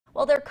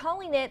Well, they're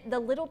calling it the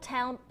little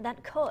town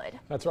that could.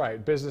 That's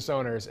right. Business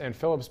owners in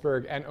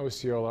Philipsburg and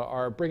Osceola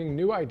are bringing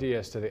new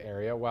ideas to the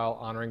area while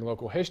honoring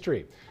local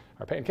history.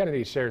 Our Peyton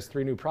Kennedy shares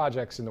 3 new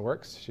projects in the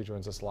works. She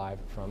joins us live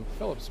from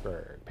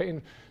Philipsburg.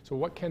 Peyton, so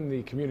what can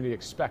the community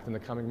expect in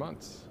the coming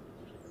months?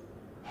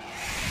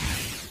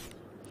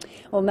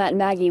 Well, Matt and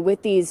Maggie,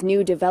 with these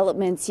new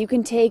developments, you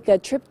can take a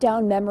trip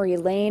down memory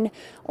lane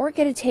or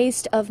get a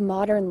taste of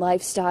modern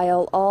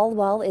lifestyle, all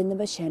while in the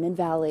Moshannon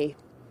Valley.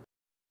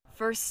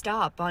 First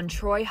stop on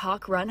Troy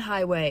Hawk Run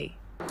Highway.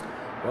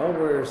 Well,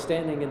 we're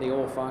standing in the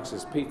old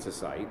Fox's Pizza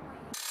site.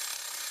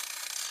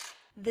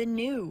 The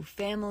new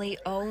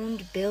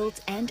family-owned, built,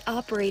 and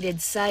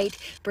operated site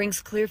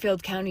brings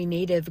Clearfield County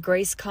native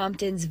Grace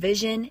Compton's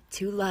vision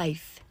to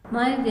life.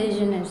 My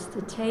vision is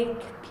to take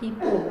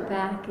people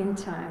back in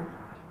time.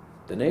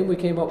 The name we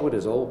came up with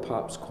is Old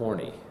Pop's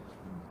Corny,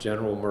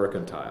 General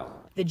Mercantile.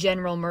 The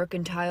General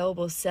Mercantile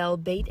will sell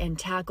bait and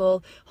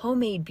tackle,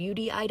 homemade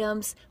beauty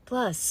items,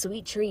 plus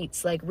sweet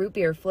treats like root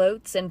beer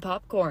floats and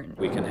popcorn.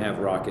 We can have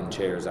rocking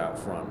chairs out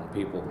front.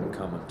 People can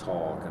come and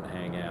talk and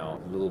hang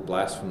out. A little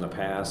blast from the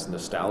past,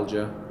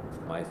 nostalgia.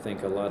 I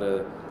think a lot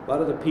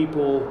of the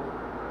people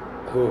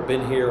who have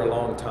been here a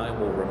long time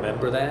will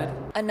remember that.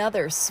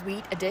 Another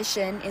sweet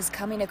addition is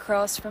coming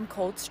across from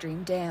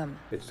Coldstream Dam.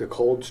 It's the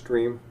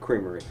Coldstream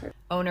Creamery.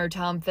 Owner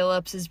Tom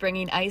Phillips is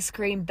bringing ice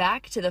cream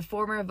back to the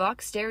former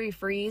Vox Dairy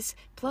Freeze,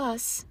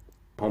 plus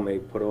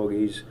Homemade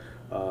pierogies,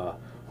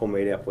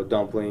 homemade apple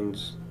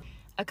dumplings.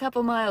 a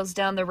couple miles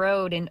down the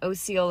road in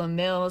Osceola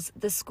Mills,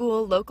 the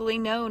school locally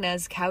known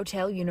as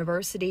Cowtail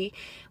University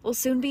will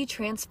soon be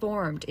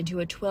transformed into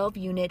a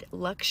 12-unit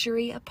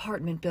luxury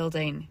apartment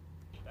building.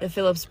 The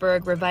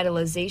Philipsburg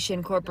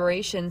Revitalization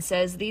Corporation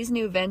says these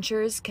new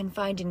ventures can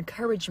find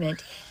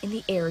encouragement in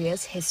the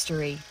area's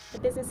history. The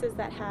businesses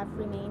that have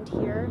remained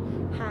here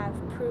have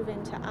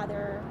proven to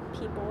other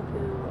people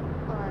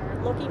who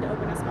are looking to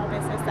open a small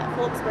business that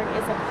Philipsburg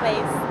is a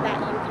place that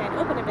you can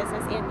open a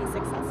business and be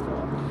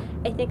successful.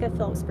 I think of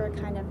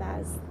Philipsburg kind of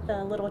as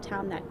the little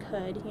town that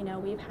could. You know,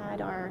 we've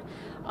had our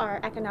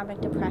economic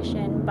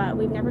depression, but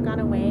we've never gone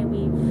away.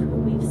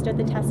 We've stood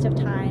the test of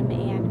time,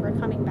 and we're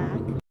coming back.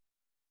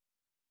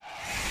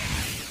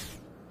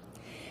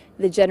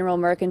 The General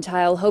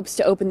Mercantile hopes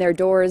to open their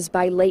doors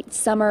by late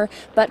summer,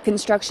 but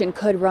construction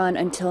could run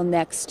until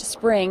next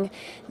spring.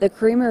 The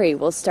creamery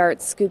will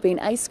start scooping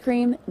ice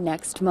cream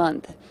next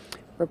month.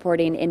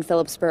 Reporting in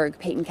Philipsburg,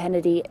 Peyton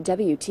Kennedy,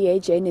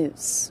 WTAJ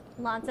News.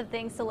 Lots of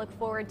things to look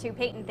forward to.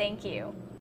 Peyton, thank you.